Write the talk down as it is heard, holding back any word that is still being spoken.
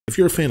If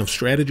you're a fan of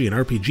strategy and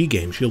RPG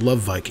games, you'll love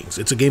Vikings.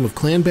 It's a game of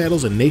clan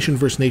battles and nation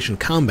versus nation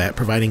combat,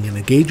 providing an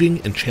engaging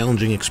and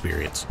challenging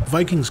experience.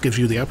 Vikings gives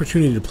you the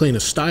opportunity to play in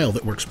a style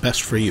that works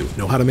best for you.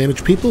 Know how to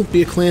manage people?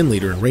 Be a clan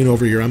leader and reign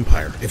over your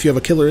empire. If you have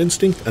a killer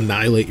instinct,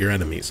 annihilate your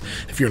enemies.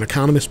 If you're an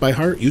economist by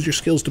heart, use your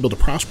skills to build a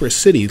prosperous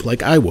city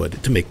like I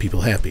would to make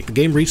people happy. The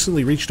game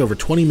recently reached over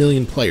 20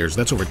 million players.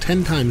 That's over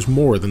 10 times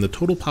more than the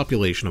total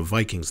population of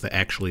Vikings that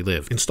actually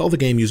live. Install the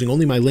game using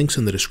only my links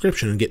in the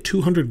description and get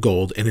 200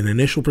 gold and an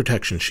initial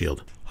protection shield.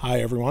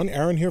 Hi everyone,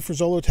 Aaron here for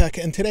Zollotech,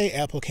 and today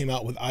Apple came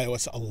out with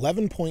iOS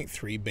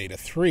 11.3 Beta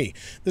 3.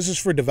 This is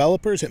for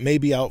developers. It may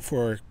be out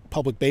for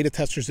public beta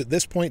testers at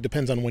this point,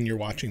 depends on when you're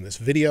watching this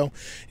video.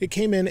 It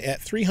came in at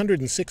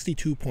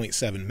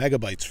 362.7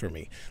 megabytes for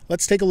me.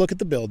 Let's take a look at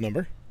the build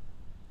number.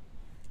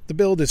 The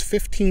build is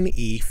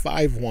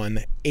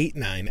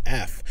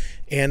 15E5189F,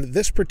 and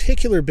this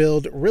particular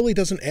build really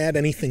doesn't add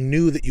anything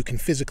new that you can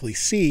physically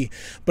see,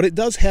 but it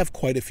does have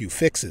quite a few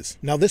fixes.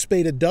 Now, this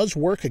beta does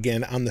work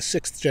again on the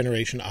 6th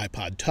generation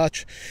iPod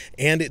Touch,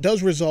 and it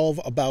does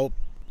resolve about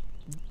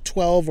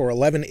 12 or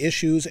 11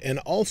 issues, and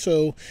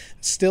also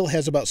still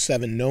has about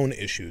 7 known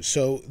issues.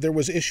 So there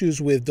was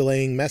issues with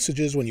delaying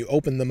messages. When you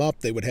open them up,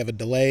 they would have a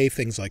delay,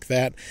 things like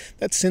that.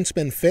 That's since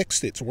been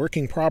fixed. It's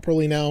working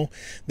properly now.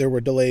 There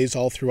were delays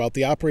all throughout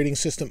the operating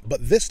system,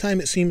 but this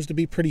time it seems to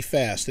be pretty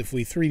fast. If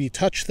we 3D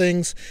touch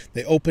things,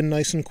 they open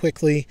nice and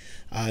quickly.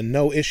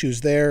 No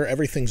issues there.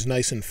 Everything's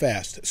nice and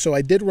fast. So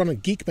I did run a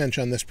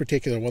Geekbench on this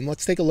particular one.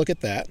 Let's take a look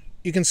at that.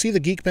 You can see the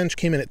Geekbench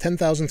came in at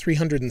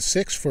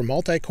 10,306 for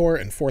multi-core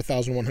and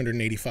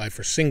 4,185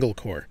 for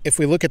single-core. If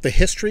we look at the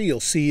history, you'll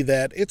see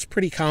that it's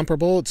pretty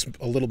comparable. It's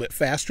a little bit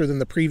faster than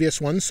the previous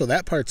one, so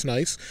that part's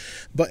nice.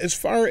 But as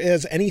far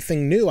as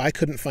anything new, I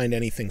couldn't find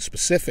anything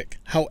specific.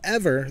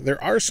 However,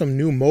 there are some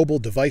new mobile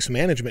device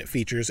management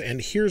features,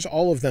 and here's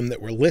all of them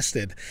that were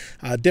listed.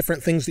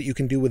 Different things that you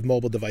can do with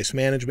mobile device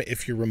management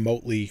if you're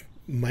remotely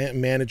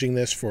managing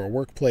this for a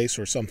workplace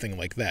or something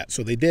like that.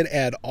 So they did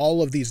add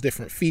all of these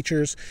different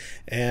features,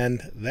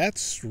 and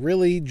that's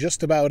really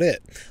just about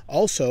it.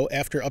 Also,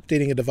 after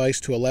updating a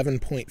device to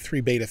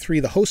 11.3 Beta 3,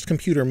 the host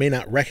computer may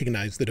not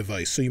recognize the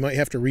device, so you might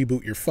have to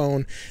reboot your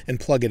phone and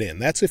plug it in.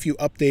 That's if you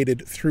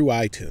updated through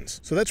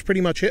iTunes. So that's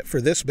pretty much it for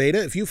this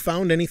beta. If you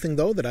found anything,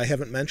 though, that I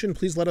haven't mentioned,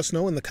 please let us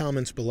know in the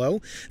comments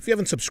below. If you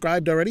haven't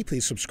subscribed already,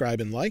 please subscribe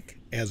and like.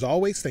 As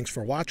always, thanks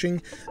for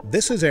watching.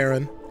 This is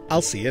Aaron.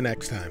 I'll see you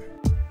next time.